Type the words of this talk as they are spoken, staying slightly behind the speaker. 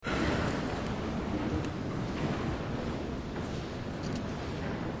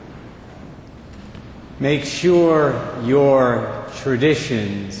Make sure your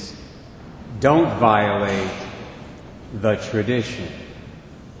traditions don't violate the tradition.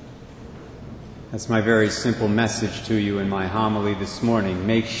 That's my very simple message to you in my homily this morning.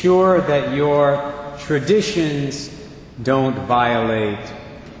 Make sure that your traditions don't violate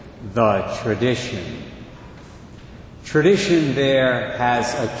the tradition. Tradition there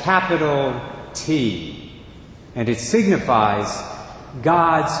has a capital T, and it signifies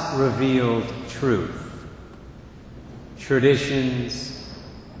God's revealed truth. Traditions,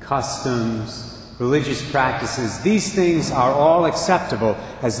 customs, religious practices, these things are all acceptable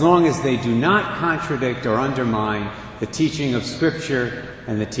as long as they do not contradict or undermine the teaching of Scripture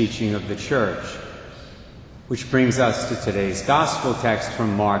and the teaching of the Church. Which brings us to today's Gospel text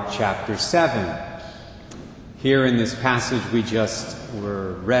from Mark chapter 7. Here in this passage we just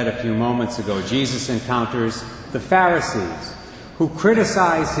read a few moments ago, Jesus encounters the Pharisees, who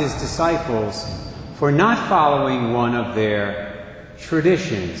criticize his disciples for not following one of their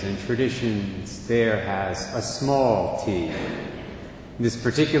traditions. And traditions there has a small t. This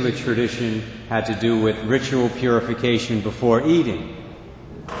particular tradition had to do with ritual purification before eating.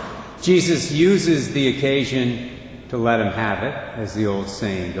 Jesus uses the occasion to let them have it, as the old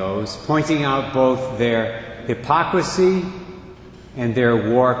saying goes, pointing out both their hypocrisy and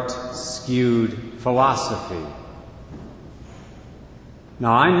their warped, skewed philosophy.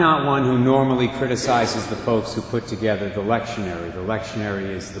 Now, I'm not one who normally criticizes the folks who put together the lectionary. The lectionary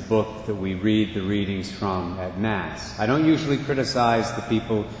is the book that we read the readings from at Mass. I don't usually criticize the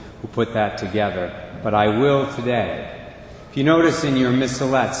people who put that together, but I will today. If you notice in your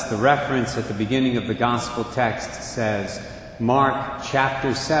missalettes, the reference at the beginning of the Gospel text says Mark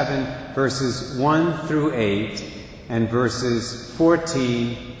chapter 7, verses 1 through 8, and verses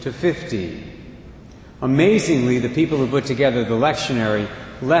 14 to 15. Amazingly, the people who put together the lectionary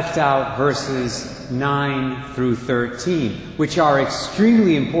left out verses 9 through 13, which are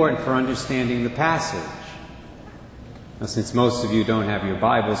extremely important for understanding the passage. Now, since most of you don't have your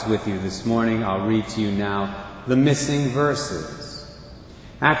Bibles with you this morning, I'll read to you now the missing verses.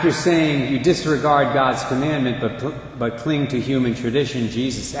 After saying, "You disregard God's commandment but cling to human tradition,"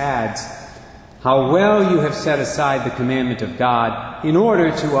 Jesus adds, "How well you have set aside the commandment of God in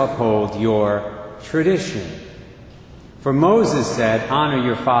order to uphold your tradition. For Moses said, 'Honor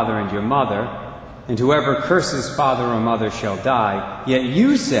your father and your mother,' and whoever curses father or mother shall die. Yet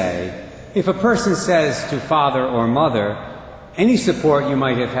you say, if a person says to father or mother, 'Any support you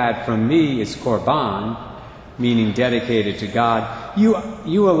might have had from me is korban,' meaning dedicated to God,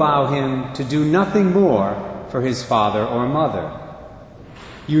 you allow him to do nothing more for his father or mother.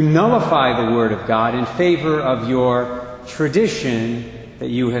 You nullify the word of God in favor of your tradition that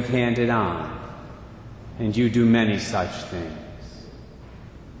you have handed on. And you do many such things."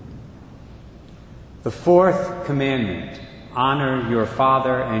 The fourth commandment, honor your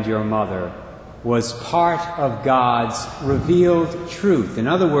father and your mother, was part of God's revealed truth. In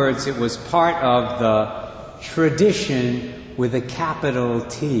other words, it was part of the tradition with a capital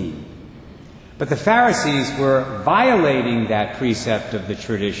T. But the Pharisees were violating that precept of the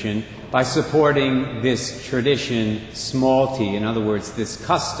tradition by supporting this tradition, small t, in other words, this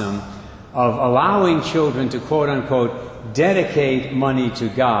custom of allowing children to, quote-unquote, dedicate money to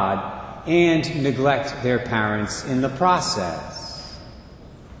God and neglect their parents in the process.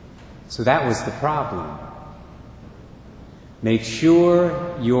 So that was the problem. Make sure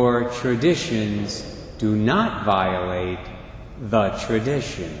your traditions do not violate the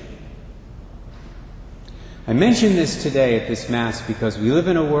tradition. I mention this today at this Mass because we live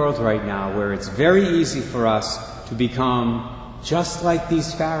in a world right now where it's very easy for us to become just like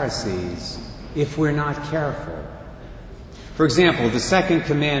these Pharisees if we're not careful. For example, the second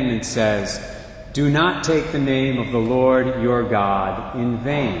commandment says, "Do not take the name of the Lord your God in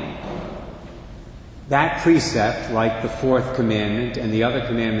vain." That precept, like the fourth commandment and the other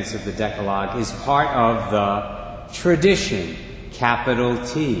commandments of the Decalogue, is part of the tradition, capital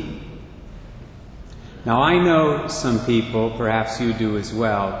T. Now, I know some people, perhaps you do as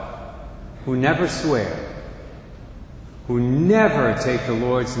well, who never swear, who never take the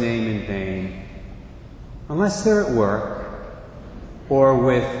Lord's name in vain, unless they're at work or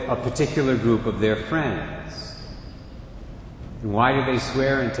with a particular group of their friends. And why do they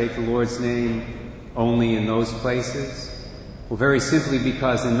swear and take the Lord's name only in those places? Well, very simply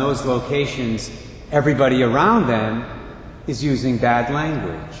because in those locations, everybody around them is using bad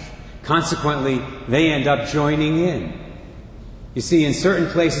language. Consequently, they end up joining in. You see, in certain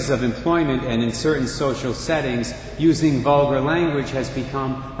places of employment and in certain social settings, using vulgar language has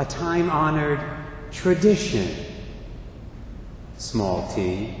become a time-honored tradition. Small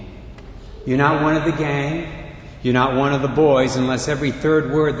t. You're not one of the gang. You're not one of the boys unless every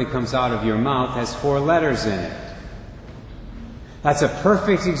third word that comes out of your mouth has 4 letters in it. That's a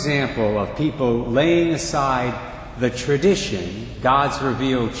perfect example of people laying aside the tradition, God's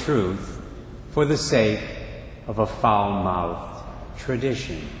revealed truth, for the sake of a foul-mouthed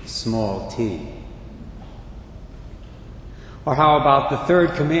tradition, small t. Or how about the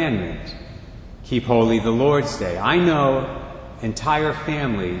 3rd commandment? Keep holy the Lord's Day. I know entire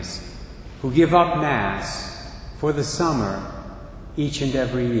families who give up Mass for the summer each and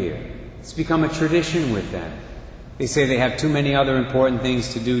every year. It's become a tradition with them. They say they have too many other important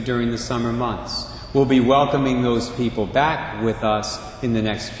things to do during the summer months. We'll be welcoming those people back with us in the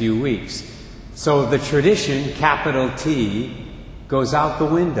next few weeks. So the tradition, capital T, goes out the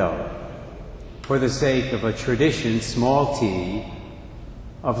window for the sake of a tradition, small t,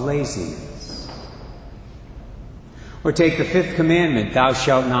 of laziness. Or take the 5th commandment, thou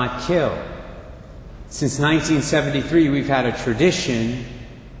shalt not kill. Since 1973, we've had a tradition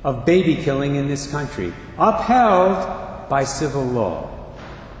of baby killing in this country, upheld by civil law.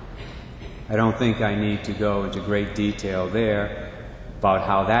 I don't think I need to go into great detail there about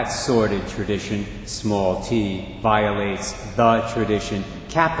how that sordid tradition, small t, violates the tradition,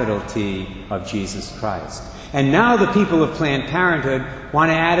 capital T, of Jesus Christ. And now the people of Planned Parenthood want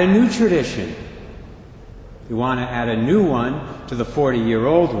to add a new tradition. They want to add a new one to the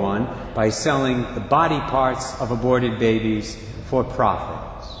 40-year-old one by selling the body parts of aborted babies for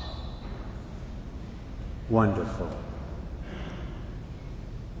profit. Wonderful.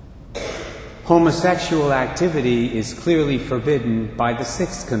 Homosexual activity is clearly forbidden by the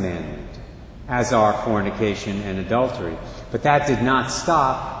 6th commandment, as are fornication and adultery. But that did not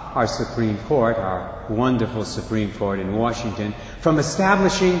stop our Supreme Court, our wonderful Supreme Court in Washington, from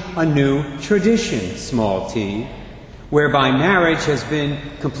establishing a new tradition, small t, whereby marriage has been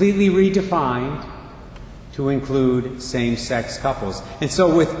completely redefined to include same-sex couples. And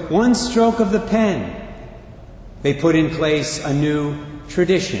so with one stroke of the pen, they put in place a new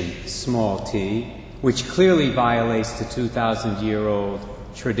tradition, small t, which clearly violates the 2,000-year-old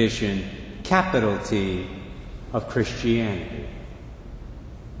tradition, capital T, of Christianity.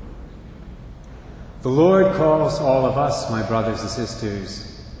 The Lord calls all of us, my brothers and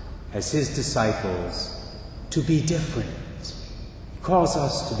sisters, as His disciples, to be different. He calls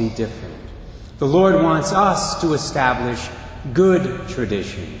us to be different. The Lord wants us to establish good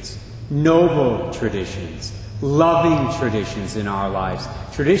traditions, noble traditions, loving traditions in our lives,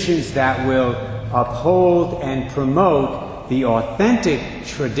 traditions that will uphold and promote the authentic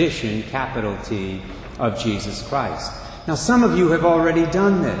tradition, capital T, of Jesus Christ. Now, some of you have already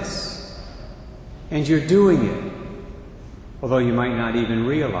done this, and you're doing it, although you might not even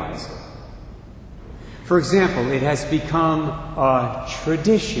realize it. For example, it has become a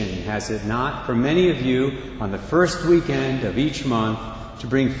tradition, has it not, for many of you on the first weekend of each month to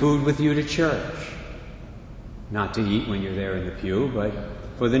bring food with you to church. Not to eat when you're there in the pew, but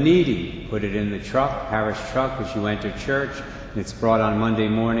for the needy. Put it in the truck, parish truck, as you enter church, and it's brought on Monday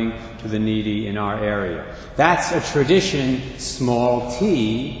morning to the needy in our area. That's a tradition, small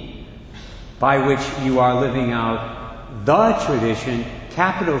t, by which you are living out the tradition,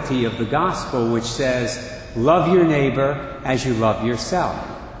 capital T, of the gospel, which says, love your neighbor as you love yourself.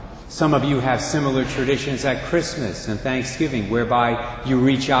 Some of you have similar traditions at Christmas and Thanksgiving, whereby you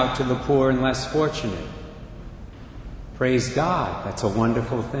reach out to the poor and less fortunate. Praise God. That's a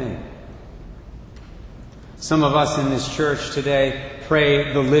wonderful thing. Some of us in this church today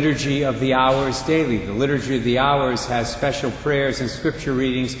pray the Liturgy of the Hours daily. The Liturgy of the Hours has special prayers and scripture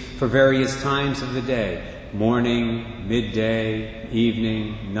readings for various times of the day. Morning, midday,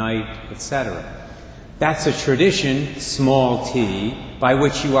 evening, night, etc. That's a tradition, small t, by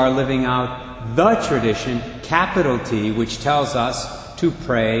which you are living out the tradition, capital T, which tells us to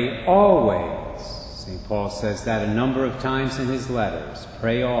pray always. St. Paul says that a number of times in his letters.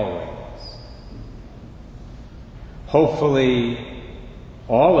 Pray always. Hopefully,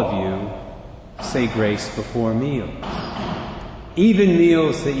 all of you say grace before meals. Even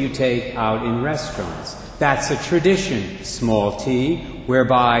meals that you take out in restaurants. That's a tradition, small t,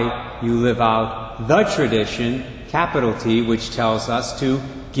 whereby you live out the tradition, capital T, which tells us to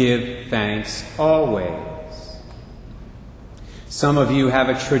give thanks always. Some of you have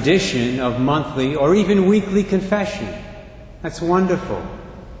a tradition of monthly or even weekly confession. That's wonderful.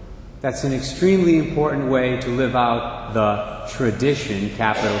 That's an extremely important way to live out the tradition,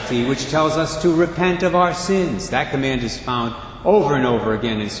 capital T, which tells us to repent of our sins. That command is found over and over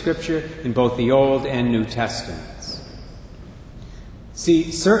again in Scripture, in both the Old and New Testaments.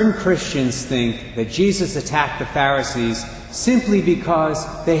 See, certain Christians think that Jesus attacked the Pharisees simply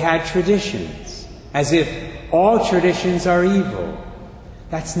because they had traditions, as if all traditions are evil.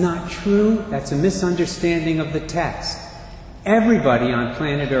 That's not true. That's a misunderstanding of the text. Everybody on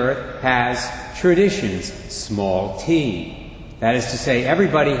planet Earth has traditions, small t. That is to say,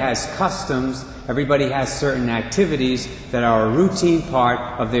 everybody has customs, everybody has certain activities that are a routine part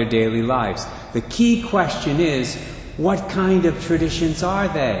of their daily lives. The key question is, what kind of traditions are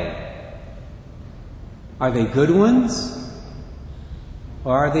they? Are they good ones?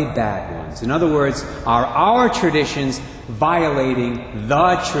 Or are they bad ones? In other words, are our traditions violating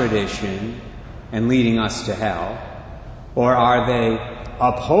the tradition and leading us to hell? Or are they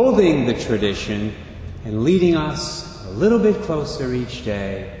upholding the tradition and leading us a little bit closer each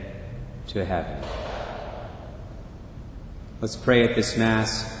day to heaven? Let's pray at this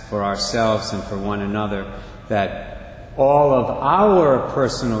Mass for ourselves and for one another that all of our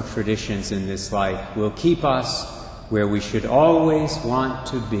personal traditions in this life will keep us where we should always want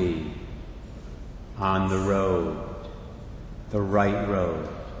to be, on the road, the right road,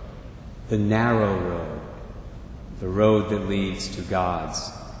 the narrow road, the road that leads to God's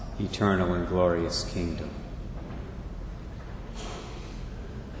eternal and glorious kingdom.